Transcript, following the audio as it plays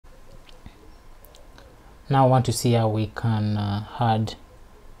Now I want to see how we can add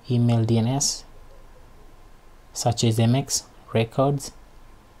email DNS such as MX records,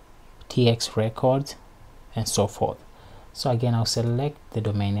 TX records, and so forth. So again, I'll select the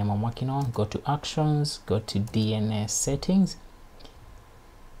domain name I'm working on, go to actions, go to DNS settings.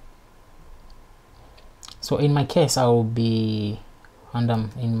 So in my case, I will be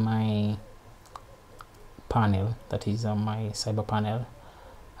in my panel, that is on my cyber panel,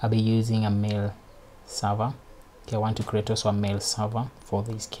 I'll be using a mail server. Okay, I want to create also a mail server for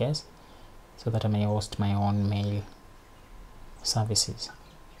this case so that I may host my own mail services.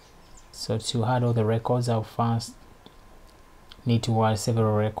 So to add all the records, I'll first need to add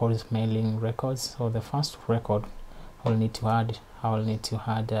several records, mailing records. So the first record I'll need to add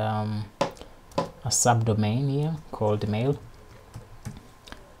a subdomain here called mail,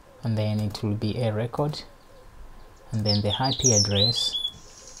 and then it will be a record, and then the IP address.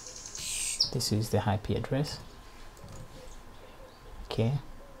 This is the IP address, okay,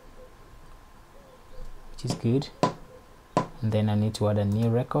 which is good. And then I need to add a new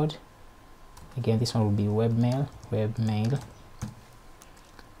record. Again, this one will be webmail.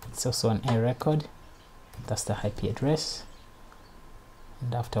 It's also an A record. That's the IP address.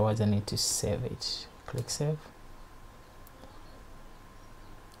 And afterwards I need to save it. Click save.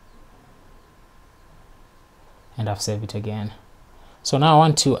 And I've saved it again. So now I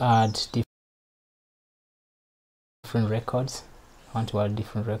want to add different records.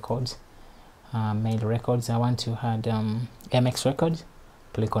 Mail records. I want to add MX records.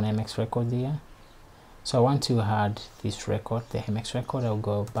 Click on MX record here. So I want to add this record, the MX record. I'll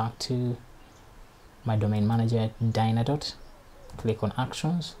go back to my domain manager at Dynadot. Click on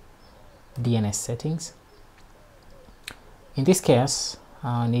actions, DNS settings. In this case,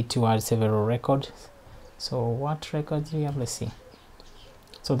 I need to add several records. So what records do we have? Let's see.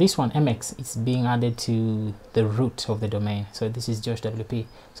 So this one, MX, is being added to the root of the domain. So this is Josh WP.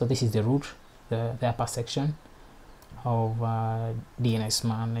 So this is the root, the upper section of DNS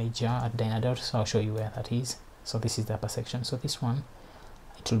manager at Dynadot. So I'll show you where that is. So this is the upper section. So this one,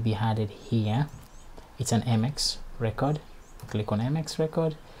 it will be added here. It's an MX record. Click on MX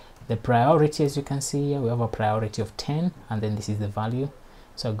record. The priority, as you can see here, we have a priority of 10, and then this is the value.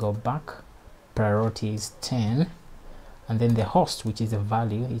 So I'll go back. Priority is 10, and then the host, which is the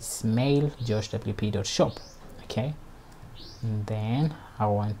value, it's mail.joshwp.shop. Okay, and then I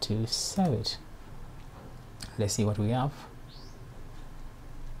want to save it. Let's see what we have.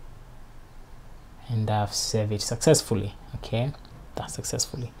 And I've saved it successfully. Okay, that's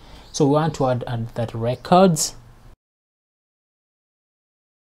successfully. So we want to add that records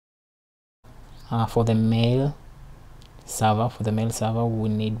for the mail server. For the mail server, we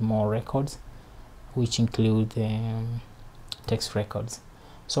need more records, which include text records.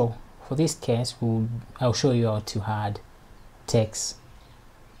 So for this case, I'll show you how to add text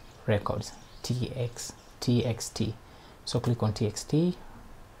records, TXT. So click on TXT,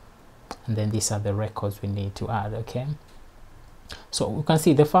 and then these are the records we need to add. Okay, so you can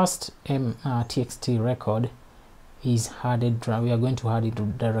see the first TXT record is added. We are going to add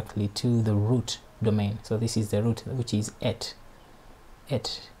it directly to the root domain. So this is the root, which is @.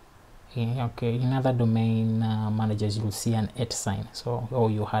 Okay, in other domain managers you will see an @ sign, so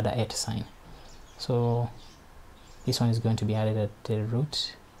you had a @ sign. So this one is going to be added at the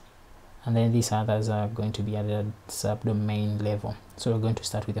root, and then these others are going to be added at subdomain level. So we're going to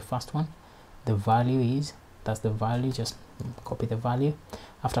start with the first one. The value is, that's the value, just copy the value.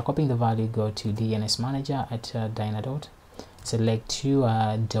 After copying the value, go to DNS manager at Dynadot, select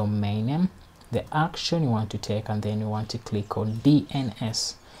your domain name, the action you want to take, and then you want to click on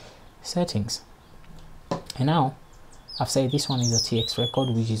DNS settings. And now I've said this one is a TX record,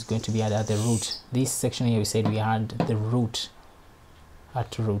 which is going to be added at the root. This section here, we said we had the root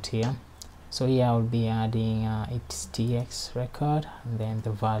at root here. So here I'll be adding its TX record, and then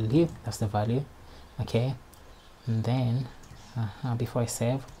the value, that's the value. Okay, and then before I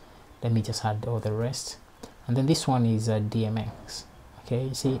save, let me just add all the rest. And then this one is a DMX. Okay,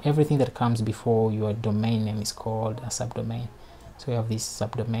 you see everything that comes before your domain name is called a subdomain. So we have this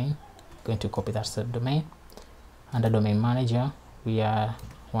subdomain. Going to copy that subdomain. Under domain manager, we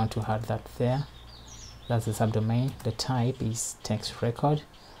want to add that there. That's the subdomain. The type is text record,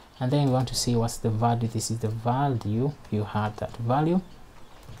 and then we want to see what's the value. This is the value. You had that value.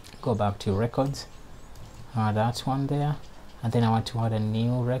 Go back to records. That one there, and then I want to add a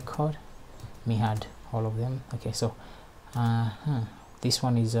new record. Let me add all of them. Okay, so this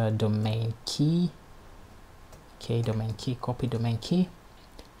one is a domain key. Okay, domain key. Copy domain key.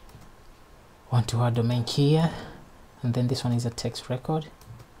 Want to add domain key here, and then this one is a text record,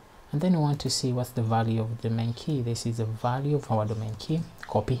 And then we want to see what's the value of the domain key. This is the value of our domain key.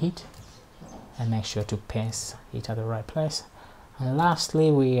 Copy it and make sure to paste it at the right place. And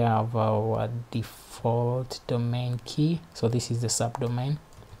lastly, we have our default domain key. So this is the subdomain,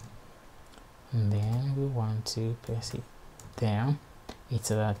 and then we want to paste it there.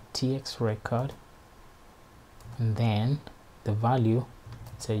 It's a TX record, and then the value,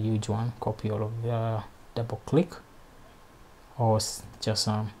 it's a huge one. Copy all of the, double click, or just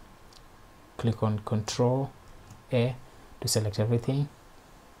click on Control A to select everything,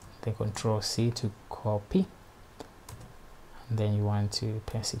 then Control C to copy, and then you want to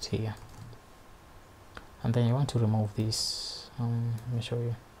paste it here. And then you want to remove this. Let me show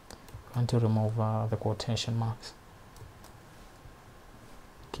you. You want to remove the quotation marks.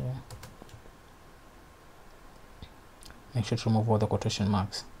 Okay. Make sure to remove all the quotation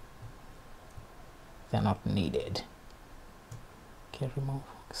marks. They're not needed. Okay, remove.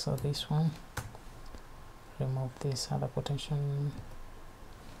 So this one. Remove this other quotation.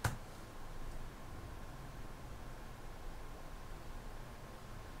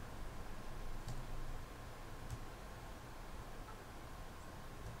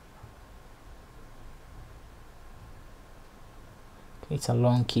 It's a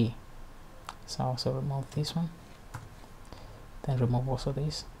long key, so also remove this one, then remove also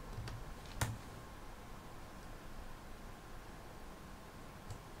this,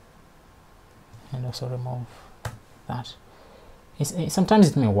 and also remove that.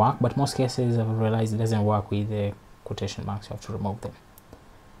 Sometimes it may work, but most cases I've realized it doesn't work with the quotation marks. You have to remove them.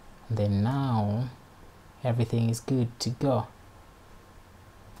 And then now everything is good to go.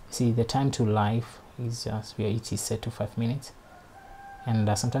 See, the time to live is just where it is set to 5 minutes. And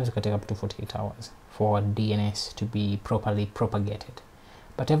sometimes it can take up to 48 hours for DNS to be properly propagated.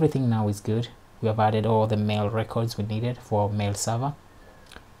 But everything now is good. We have added all the mail records we needed for mail server.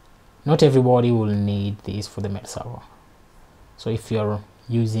 Not everybody will need this for the mail server. So if you're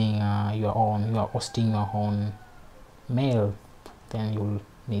using you are hosting your own mail, then you'll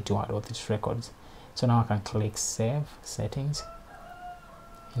need to add all these records. So now I can click Save Settings,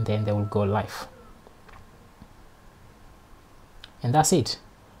 and then they will go live. And that's it.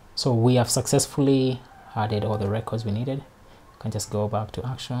 So we have successfully added all the records we needed. You can just go back to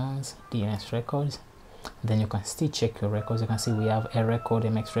Actions, DNS records, and then you can still check your records. You can see we have a record,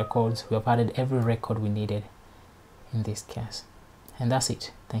 MX records. We have added every record we needed in this case. And that's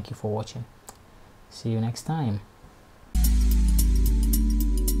it. Thank you for watching. See you next time.